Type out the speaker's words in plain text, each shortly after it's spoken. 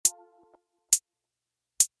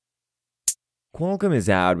Qualcomm is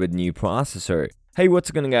out with new processor. Hey, what's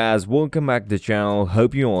going on guys, welcome back to the channel,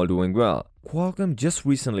 hope you're all doing well. Qualcomm just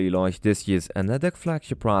recently launched this year's another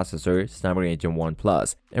flagship processor, Snapdragon 1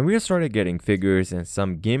 Plus, and we have started getting figures and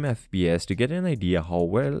some game FPS to get an idea how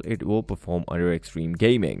well it will perform under extreme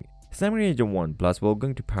gaming. Snapdragon 1 Plus will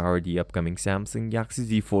going to power the upcoming Samsung Galaxy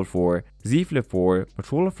Z Fold 4, Z Flip 4,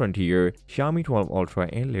 Motorola Frontier, Xiaomi 12 Ultra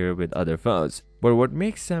and later with other phones. But what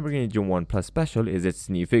makes Snapdragon 1 Plus special is its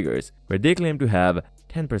new figures, where they claim to have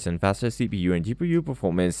 10% faster CPU and GPU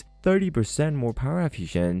performance, 30% more power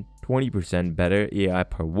efficient, 20% better AI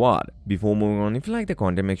per watt. Before moving on, if you like the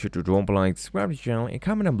content, make sure to drop a like, subscribe to the channel and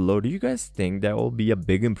comment down below. Do you guys think that will be a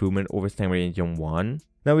big improvement over Snapdragon 1?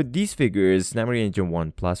 Now with these figures, Snapdragon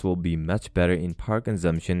 1 Plus will be much better in power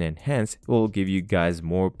consumption and hence it will give you guys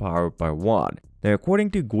more power per watt. Now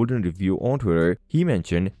according to Golden Review on Twitter, he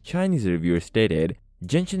mentioned Chinese reviewer stated,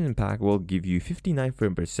 Genshin Impact will give you 59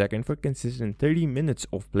 frames per second for consistent 30 minutes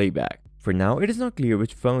of playback. For now, it is not clear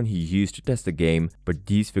which phone he used to test the game, but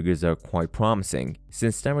these figures are quite promising,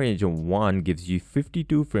 since Snapdragon 1 gives you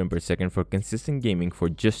 52 frames per second for consistent gaming for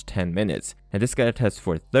just 10 minutes, and this guy tests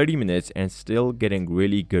for 30 minutes and still getting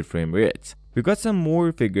really good frame rates. We got some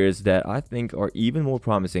more figures that I think are even more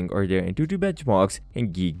promising are there in Antutu benchmarks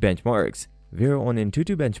and Geek benchmarks. Where on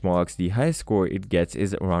Antutu benchmarks, the highest score it gets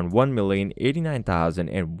is around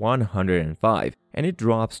 1,089,105 and it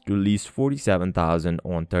drops to at least 47,000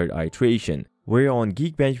 on third iteration. Where on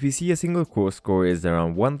Geekbench we see a single core score is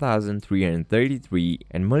around 1,333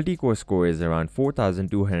 and multi-core score is around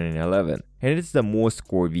 4,211 and it's the most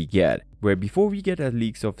score we get. Where before we get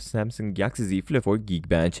leaks of Samsung Galaxy Z Flip 4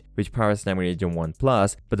 Geekbench which powers Snapdragon 1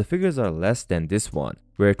 Plus, but the figures are less than this one,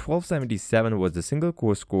 where 1277 was the single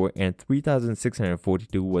core score and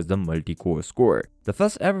 3642 was the multi-core score. The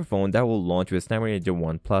first ever phone that will launch with Snapdragon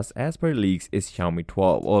 1 Plus as per leaks is Xiaomi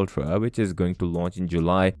 12 Ultra, which is going to launch in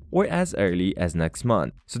July or as early as next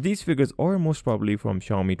month. So these figures are most probably from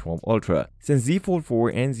Xiaomi 12 Ultra, since Z Fold 4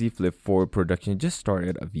 and Z Flip 4 production just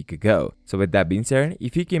started a week ago. So with that being said,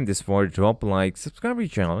 if you came this far, drop a like, subscribe to the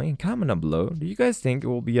channel and comment down below. Do you guys think it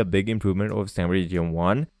will be a big improvement over Snapdragon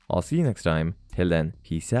 1? I'll see you next time. Till then,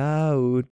 peace out.